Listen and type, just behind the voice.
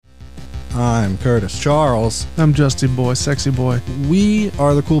I'm Curtis Charles. I'm Justy Boy, Sexy Boy. We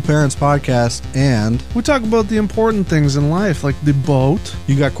are the Cool Parents Podcast, and we talk about the important things in life, like the boat.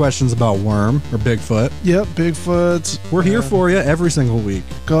 You got questions about Worm or Bigfoot? Yep, Bigfoots. We're here for you every single week.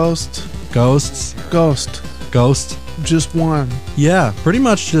 Ghosts. Ghosts. Ghost. Ghost. Just one. Yeah, pretty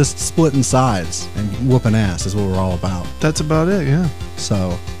much just splitting sides and whooping ass is what we're all about. That's about it, yeah.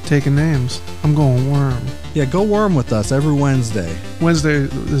 So, taking names. I'm going Worm. Yeah, go Worm with us every Wednesday. Wednesday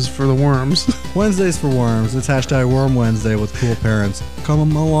is for the worms. Wednesday's for worms. It's hashtag Worm Wednesday with Cool Parents.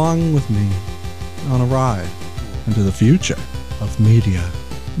 Come along with me on a ride into the future of media.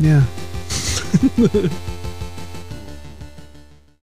 Yeah.